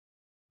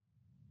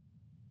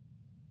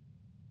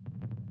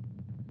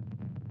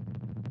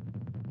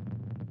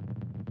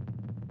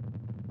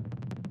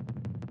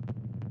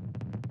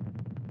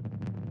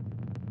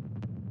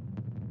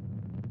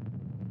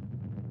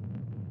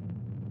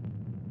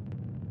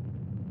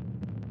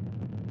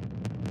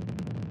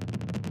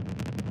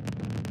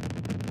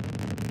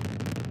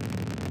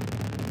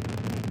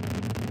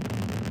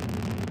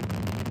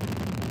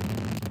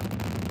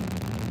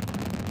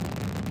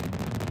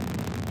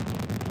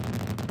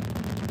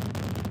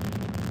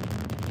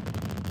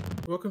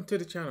Welcome to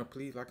the channel.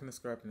 Please like and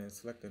subscribe and then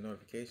select the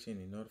notification.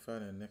 You're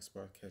notified in the next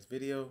broadcast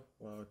video.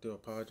 Well, I do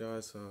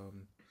apologize.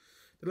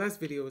 The last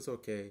video was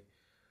okay,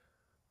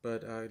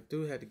 but I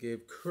do have to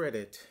give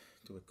credit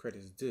to what credit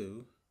is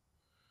due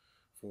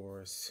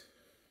for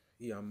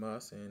Elon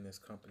Musk and his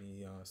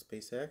company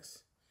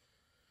SpaceX.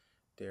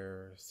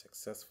 They're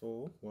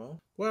successful. Well,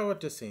 what I was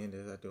just saying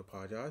is I do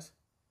apologize.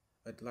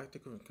 I'd like to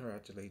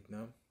congratulate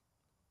them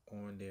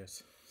on their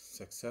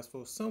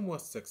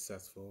somewhat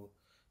successful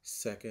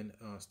second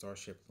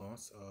Starship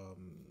launch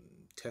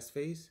test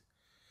phase.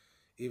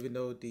 Even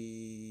though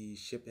the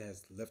ship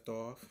has left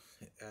off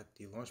at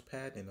the launch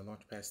pad and the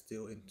launch pad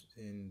still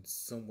in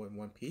somewhat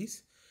one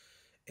piece,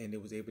 and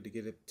it was able to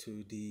get it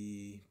to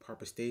the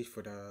proper stage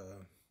for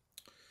the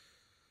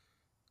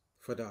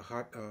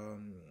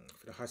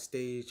hot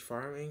stage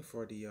firing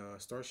for the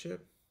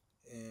Starship,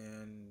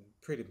 and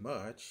pretty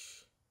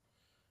much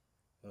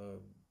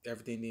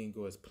everything didn't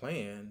go as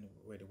planned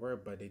where they were,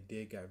 but they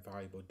did get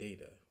valuable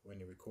data when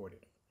they recorded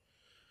it.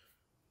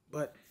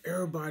 But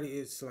everybody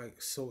is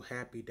like so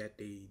happy that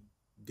they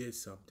did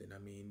something. I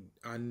mean,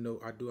 I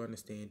do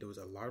understand there was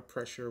a lot of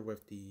pressure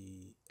with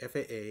the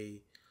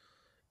FAA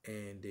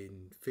and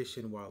then Fish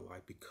and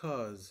Wildlife,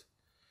 because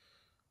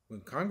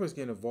when Congress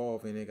get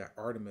involved and they got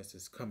Artemis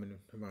is coming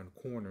around the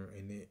corner,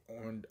 and then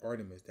on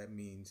Artemis, that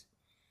means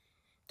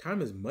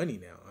time is money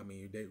now. I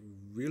mean, that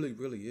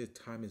really is,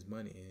 time is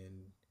money.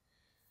 And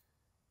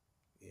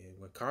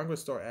when Congress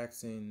start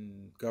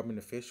asking government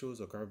officials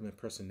or government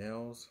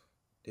personnel,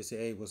 they say,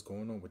 hey, what's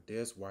going on with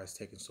this? Why it's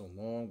taking so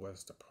long?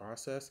 What's the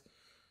process?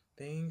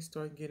 Things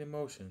start getting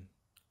motion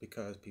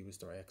because people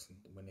start asking.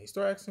 When they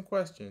start asking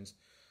questions,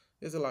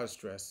 there's a lot of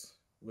stress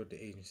with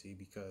the agency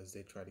because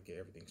they try to get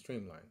everything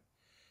streamlined,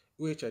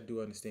 which I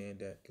do understand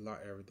that a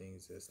lot of everything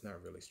is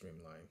not really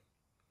streamlined.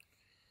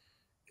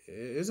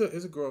 It's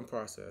a growing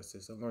process.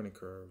 It's a learning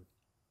curve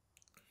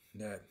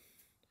that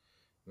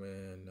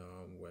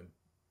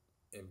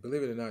and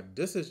believe it or not,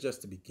 this is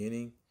just the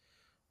beginning,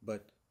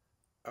 but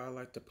I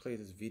like to play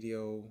this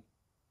video,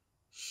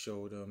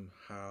 show them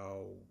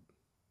how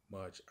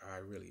much I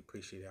really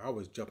appreciate it. I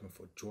was jumping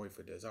for joy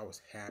for this. I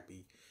was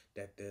happy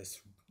that this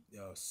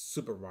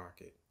super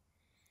rocket,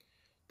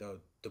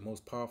 the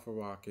most powerful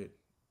rocket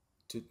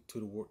to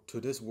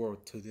this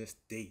world, to this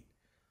date,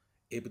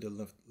 able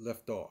to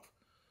lift off,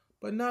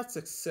 but not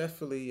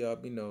successfully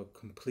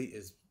complete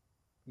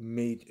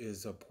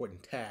its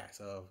important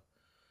task of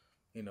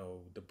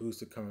the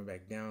booster coming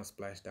back down,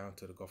 splash down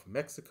to the Gulf of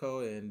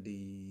Mexico, and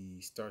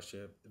the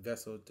Starship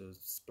vessel to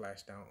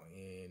splash down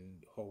in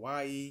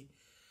Hawaii.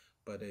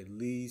 But at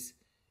least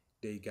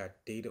they got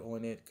data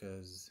on it,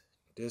 because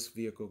this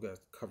vehicle got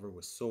covered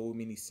with so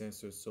many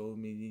sensors, so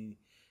many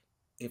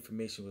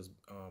information was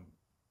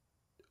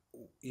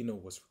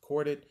was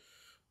recorded.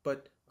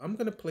 But I'm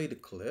gonna play the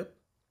clip,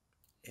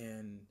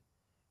 and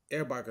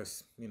everybody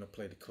can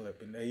play the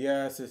clip. And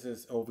yes, this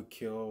is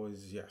overkill.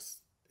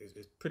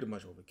 It's pretty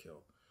much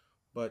overkill.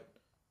 But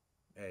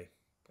hey,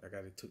 I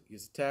got to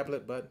use a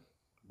tablet, but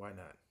why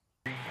not?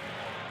 3, 2,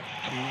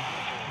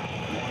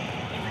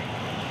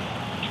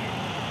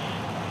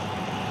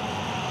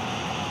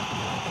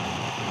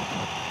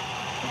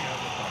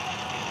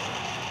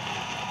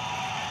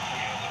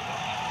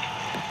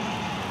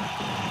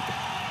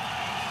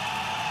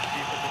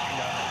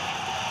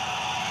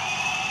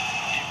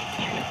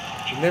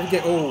 1. You never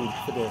get old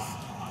for this.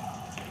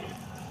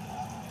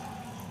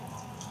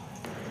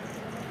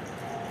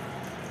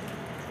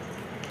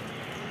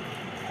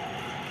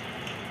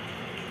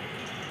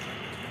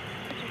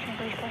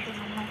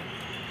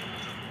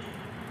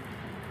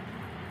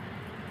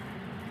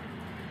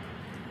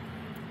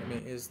 I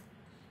mean,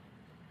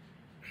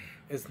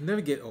 it's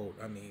never get old.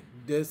 I mean,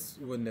 this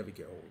will never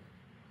get old.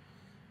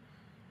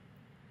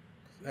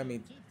 I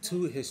mean,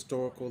 2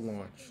 historical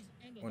launch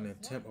on an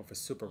attempt of a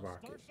super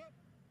rocket.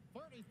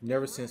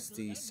 Never since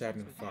the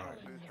Saturn V.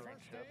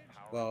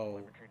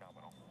 Well,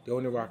 the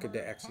only rocket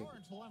that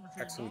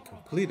actually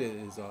completed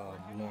its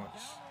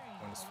launch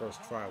on its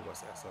first try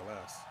was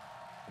SLS,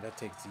 and that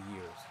takes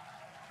years.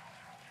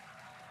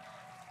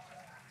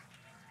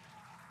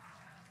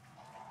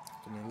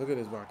 I mean, look at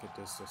this rocket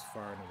that's just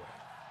firing away.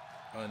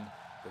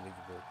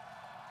 Unbelievable.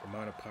 The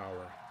amount of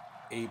power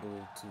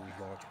able to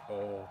launch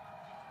all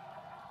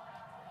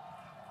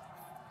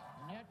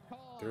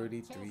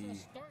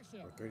 33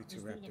 or 32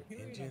 Raptor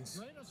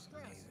engines. It's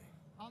amazing.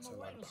 It's a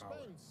lot of power.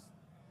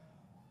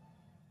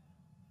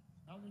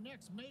 Now the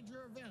next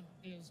major event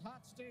is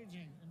hot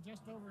staging in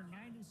just over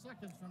 90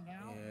 seconds from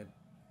now. And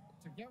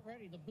to get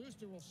ready, the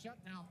booster will shut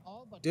down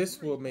all but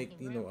this will make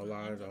a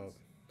lot of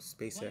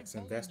SpaceX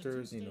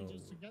investors,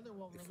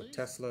 for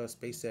Tesla,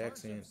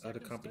 SpaceX, and other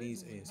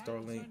companies, and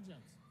Starlink.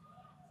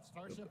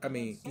 I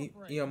mean,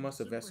 Elon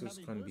Musk investors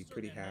are going to be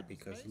pretty happy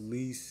because at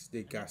least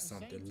they got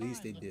something. At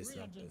least they did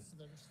something.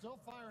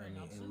 I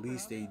mean, at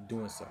least they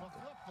doing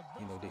something.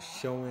 They're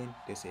showing.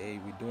 They say, "Hey,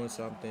 we're doing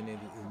something." And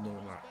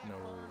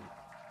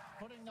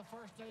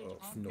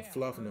no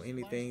fluff, no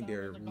anything.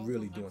 They're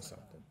really doing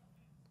something.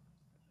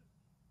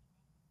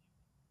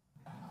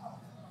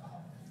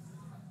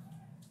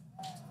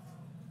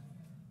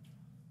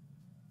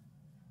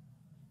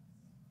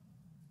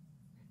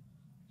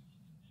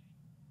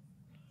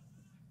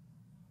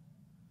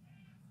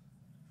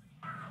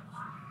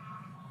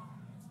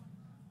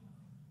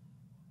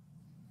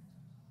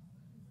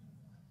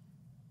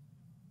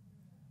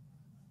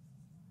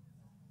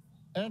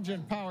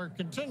 Engine power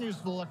continues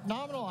to look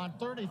nominal on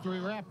 33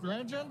 Raptor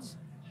engines.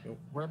 Yep.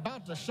 We're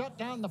about to shut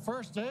down the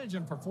first stage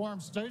and perform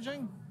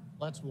staging.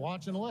 Let's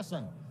watch and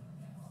listen.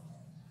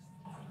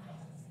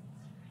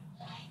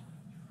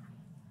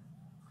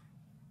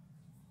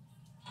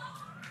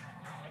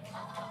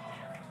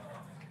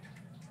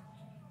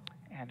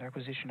 And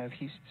acquisition of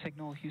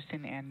signal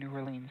Houston and New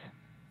Orleans.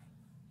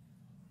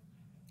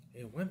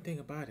 And one thing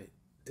about it,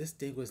 this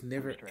thing was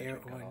never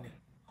aired on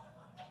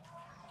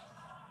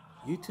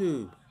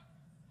YouTube.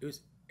 It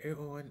was aired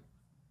on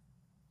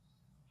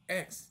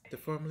X, the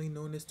formerly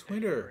known as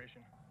Twitter.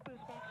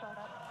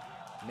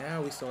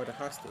 Now we saw the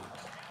hot stage.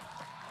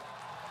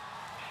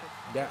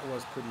 That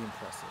was pretty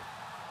impressive.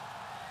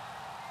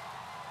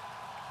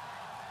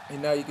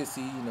 And now you can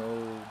see,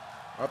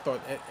 I thought,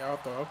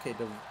 okay,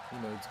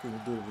 it's going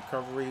to do the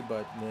recovery,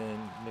 but then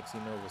next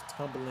thing you know, it was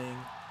tumbling.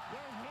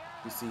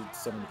 You see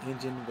some of the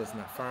engine was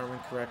not firing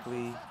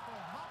correctly.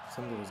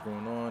 Something was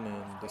going on,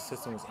 and the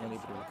system was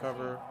unable to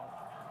recover.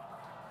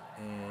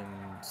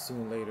 And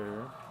soon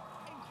later,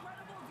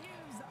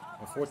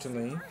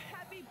 unfortunately,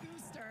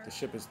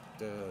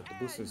 the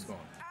booster is gone.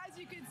 As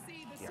you can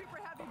see, the Super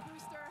Heavy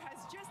Booster has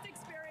just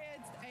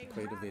experienced a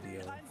Play the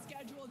video.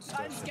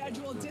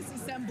 unscheduled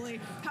disassembly.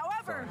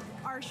 However,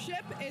 our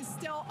ship is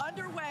still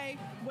underway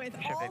with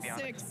Ship all avionics,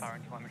 six. power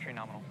and telemetry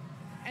nominal.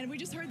 And we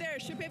just heard there,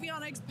 ship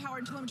avionics, power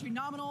and telemetry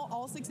nominal.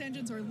 All 6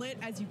 engines are lit,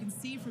 as you can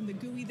see from the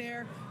GUI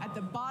there at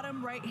the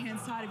bottom right-hand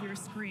side of your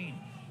screen.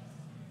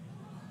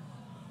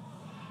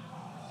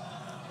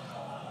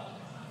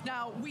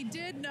 Now, we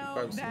did know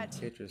Probably that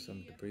some pictures,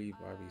 some debris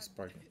while we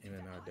sparking in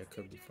and out. That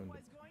could be from the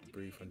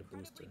debris from the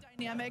booster.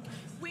 Dynamic.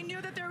 We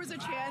knew that there was a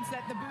chance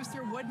that the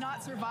booster would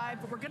not survive,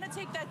 but we're going to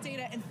take that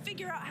data and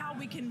figure out how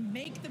we can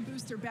make the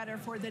booster better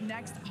for the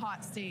next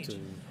hot stage. To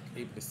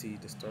able to see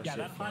the Starship. Yeah,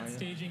 that flying, hot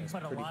staging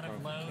put a lot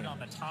of load on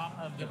the top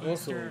of the and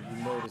booster. also,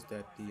 you notice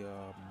that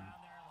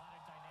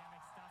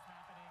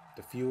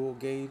the fuel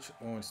gauge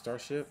on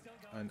Starship,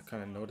 I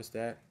kind of noticed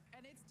that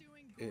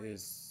it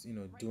is,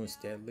 doing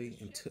steadily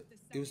until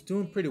it was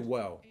doing pretty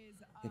well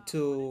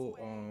until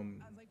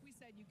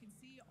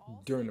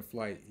during the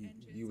flight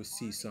you would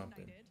see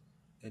something,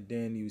 and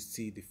then you would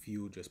see the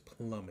fuel just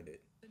plummeted.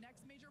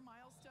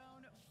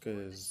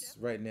 Because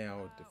right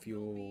now the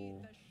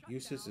fuel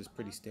usage is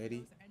pretty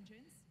steady.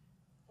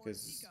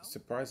 Because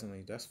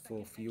surprisingly, that's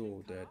full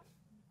fuel that,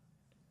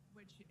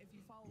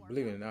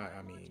 believe it or not,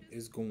 I mean,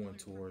 it's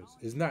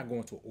not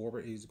going to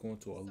orbit, it's going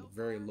to a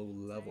very low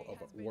level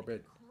of an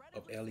orbit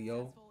of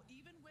LEO,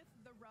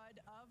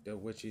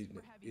 which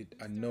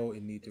I know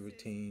it needs to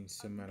retain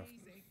some amount of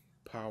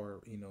power,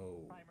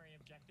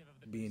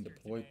 being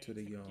deployed to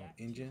the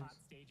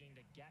engines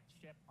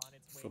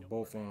for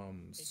both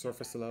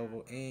surface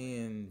level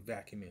and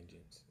vacuum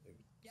engines.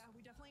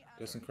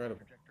 That's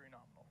incredible.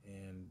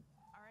 And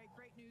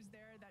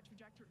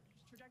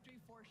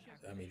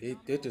I mean,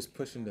 they're just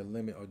pushing the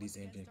limit of these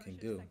engines can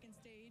do.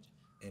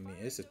 I mean,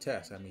 it's a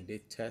test. I mean, they're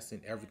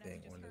testing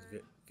everything on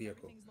this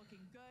vehicle.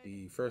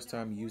 The first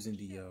time using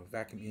the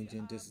vacuum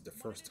engine, this is the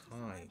first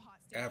time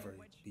ever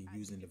be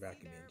using the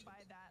vacuum engine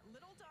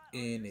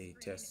in a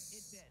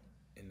test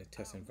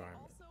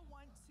environment,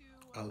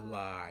 a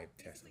live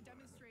test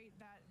environment,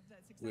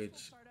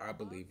 which I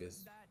believe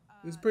is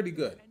pretty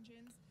good,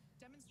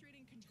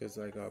 because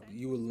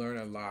you will learn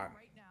a lot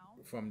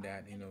from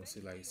that,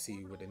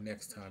 see what the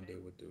next time they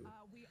would do.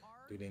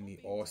 Do they need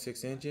all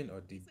 6 engine,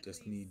 or do they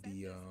just need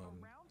the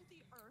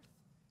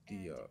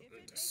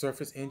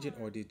surface engine,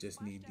 or they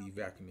just need the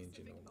vacuum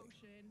engine only?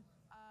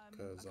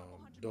 Because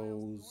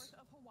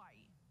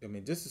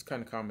this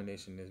kind of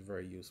combination is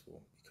very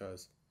useful,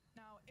 because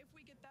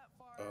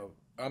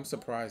I'm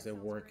surprised they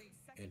work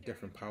in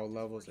different power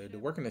levels. If they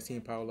work in the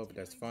same power level,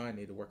 that's fine.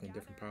 If they work in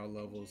different power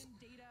levels,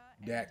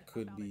 that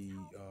could be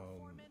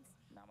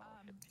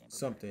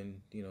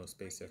something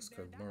SpaceX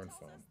could learn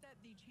from.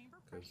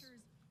 Because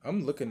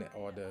I'm looking at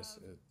all this,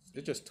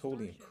 it's just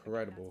totally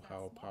incredible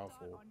how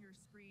powerful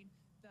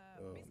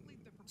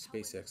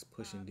SpaceX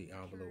pushing the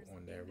envelope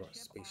on their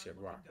spaceship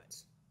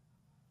rockets.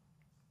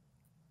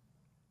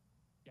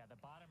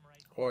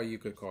 Or you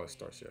could call it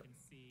Starship.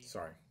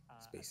 Sorry,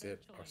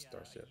 Spaceship or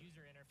Starship.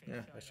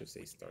 Yeah, I should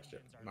say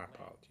Starship. My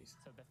apologies.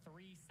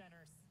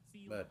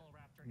 But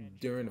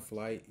during the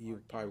flight,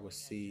 you probably will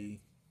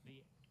see,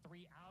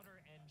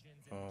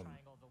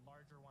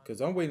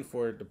 because I'm waiting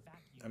for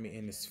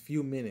in this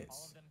few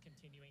minutes,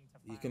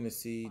 you're going to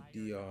see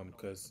the,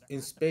 because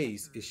in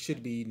space, it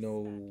should be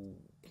no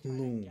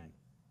plume.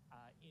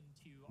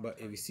 But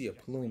if you see a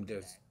plume,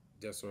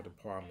 that's what the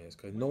problem is,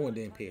 because no one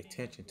didn't pay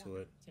attention to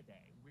it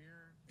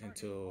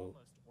until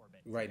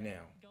right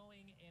now.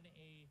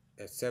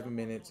 At 7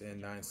 minutes and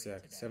 9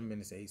 seconds, 7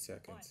 minutes and 8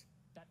 seconds,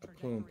 a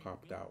plume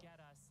popped out.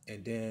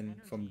 And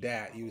then from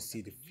that, you will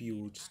see the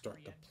fuel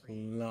start to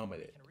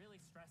plummet.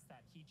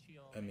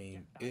 I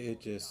mean,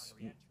 it just,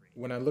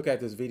 when I look at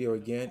this video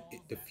again,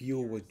 the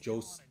fuel was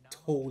just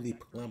totally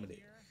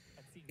plummeted.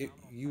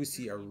 You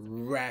see a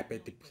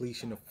rapid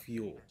depletion of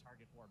fuel.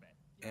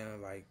 And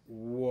I'm like,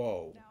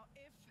 whoa.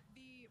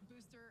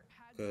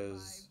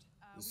 because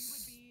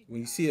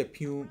when you see a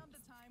plume,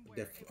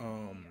 that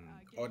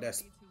or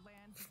that's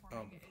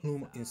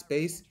plume in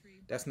space,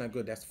 that's not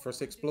good. That's the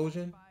first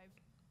explosion.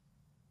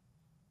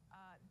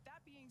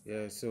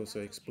 Yeah, so it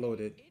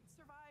exploded,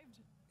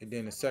 and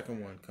then the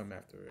second one come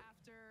after it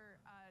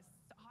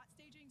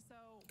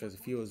because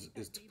the fuel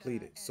is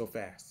depleted so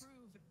fast,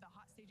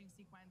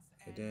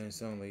 and then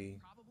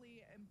suddenly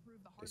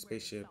the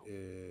spaceship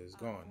is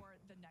gone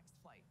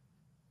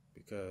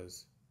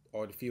because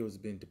all the fuel has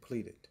been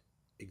depleted,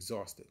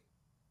 exhausted,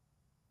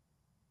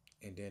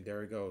 and then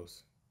there it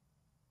goes,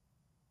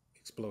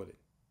 exploded.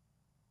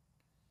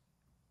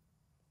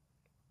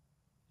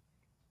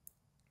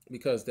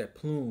 Because that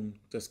plume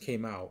just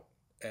came out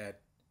at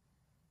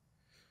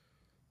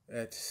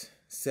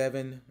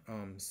 7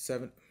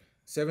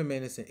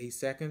 minutes and 8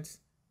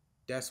 seconds.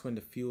 That's when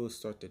the fuel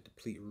started to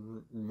deplete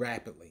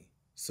rapidly.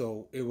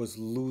 So it was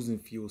losing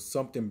fuel.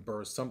 Something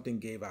burst. Something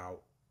gave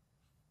out.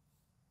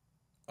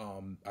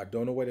 I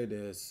don't know what it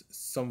is.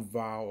 Some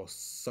valve or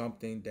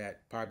something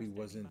that probably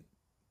wasn't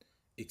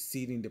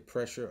exceeding the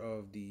pressure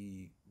of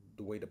the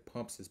way the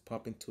pumps is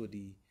pumping to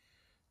the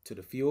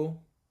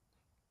fuel.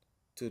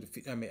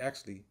 I mean,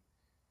 actually,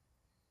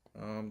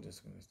 I'm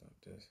just gonna stop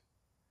this.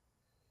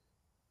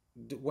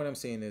 What I'm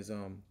saying is,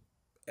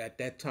 at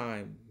that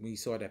time when you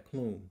saw that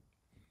plume,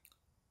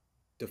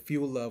 the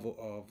fuel level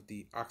of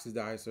the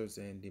oxidizers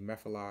and the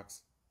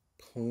methalox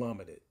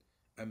plummeted.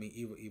 I mean,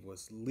 either it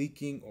was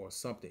leaking or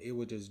something. It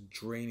was just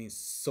draining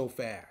so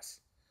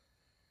fast,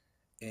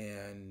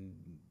 and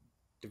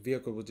the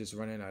vehicle was just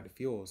running out of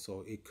fuel.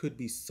 So it could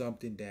be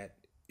something that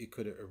it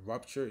could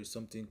rupture.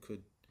 Something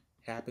could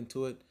happen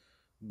to it,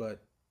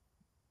 but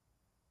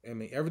I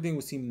mean, everything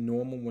would seem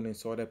normal when they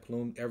saw that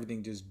plume.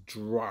 Everything just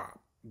dropped.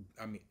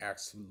 I mean,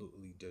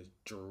 absolutely just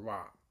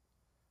dropped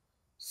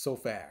so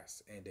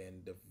fast, and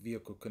then the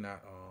vehicle could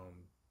not.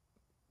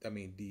 I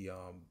mean, the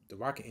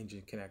rocket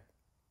engine cannot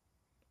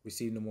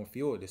receive no more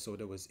fuel. So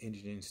there was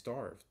engine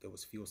starved. There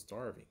was fuel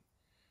starving.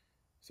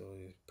 So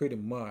pretty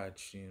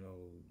much,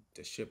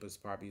 the ship is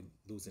probably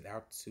losing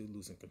altitude,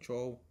 losing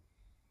control,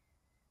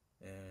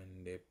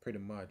 and they're pretty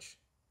much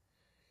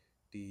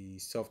the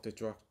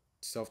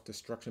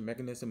self-destruction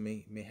mechanism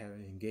may have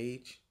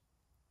engaged.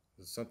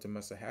 Something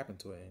must have happened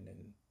to it, and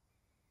then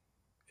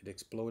it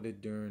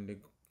exploded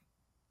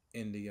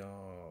in the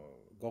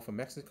Gulf of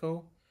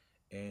Mexico,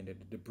 and the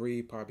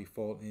debris probably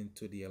fall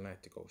into the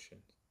Atlantic Ocean,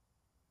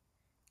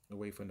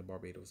 away from the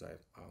Barbados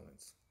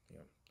Islands.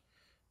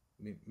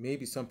 Yeah,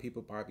 maybe some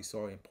people probably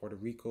saw it in Puerto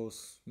Rico.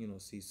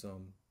 See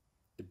some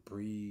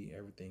debris,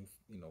 everything,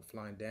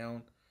 flying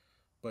down,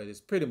 but it's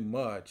pretty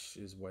much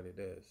is what it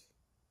is.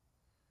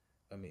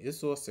 I mean,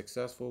 it's all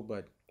successful,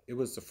 but it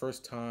was the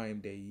first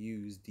time they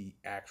used the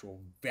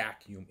actual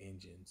vacuum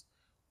engines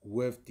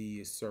with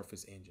the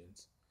surface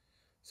engines.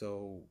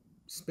 So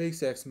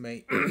SpaceX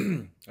may,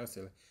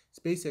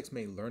 SpaceX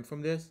may learn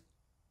from this.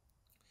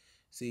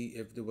 See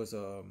if there was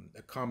a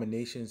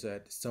combination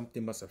that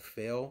something must have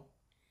failed,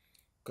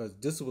 because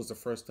this was the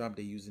first time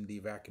they using the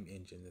vacuum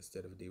engine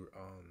instead of the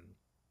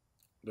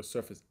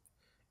surface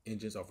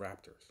engines of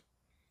Raptors.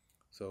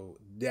 So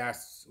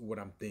that's what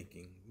I'm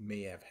thinking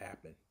may have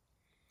happened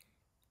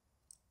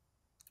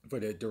for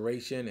the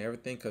duration and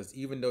everything, because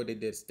even though they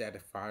did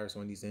static fires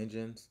on these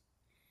engines,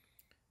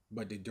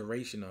 but the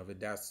duration of it,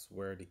 that's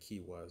where the key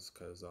was,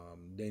 because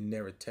they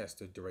never test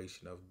the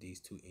duration of these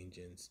two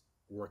engines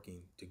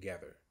working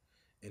together,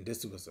 and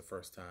this was the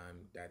first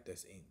time that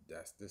this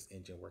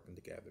engine working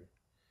together,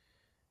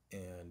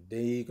 and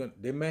they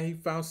may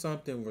have found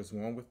something was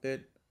wrong with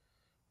it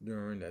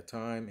during that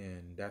time,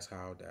 and that's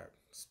how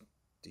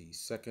the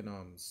second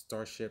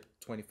Starship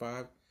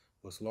 25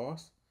 was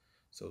lost.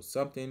 So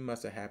something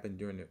must have happened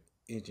during the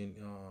engine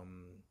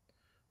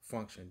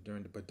function,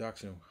 during the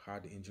production, how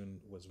the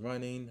engine was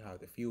running, how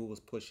the fuel was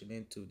pushing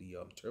into the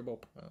turbo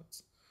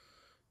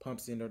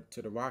pumps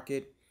into the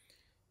rocket,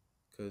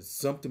 because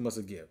something must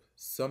have give.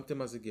 Something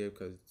must have give,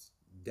 because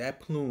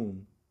that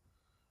plume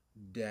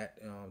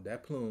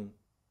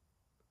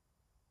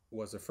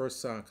was the first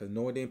sign, because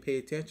no one didn't pay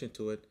attention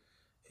to it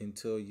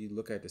until you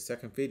look at the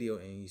second video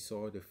and you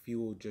saw the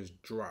fuel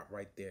just drop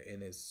right there,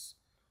 and it's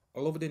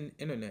all over the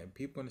internet.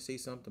 People gonna say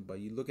something, but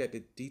you look at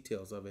the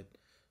details of it,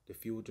 the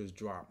fuel just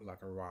dropped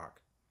like a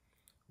rock.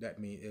 That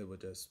means it was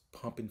just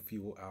pumping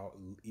fuel out,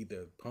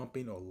 either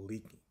pumping or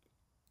leaking.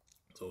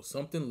 So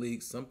something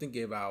leaked, something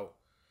gave out,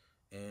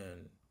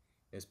 and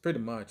it's pretty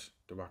much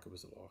the rocket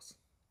was lost.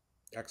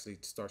 Actually,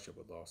 Starship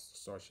was lost.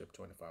 Starship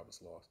 25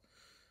 was lost.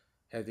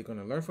 Had they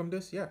gonna learn from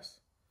this? Yes.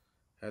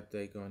 Had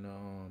they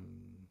gonna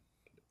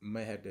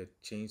might have to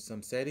change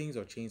some settings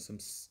or change some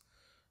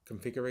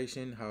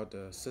configuration, how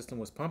the system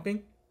was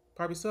pumping?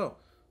 Probably so.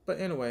 But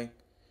anyway,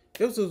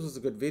 this was a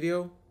good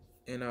video,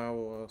 and I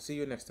will see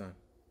you next time.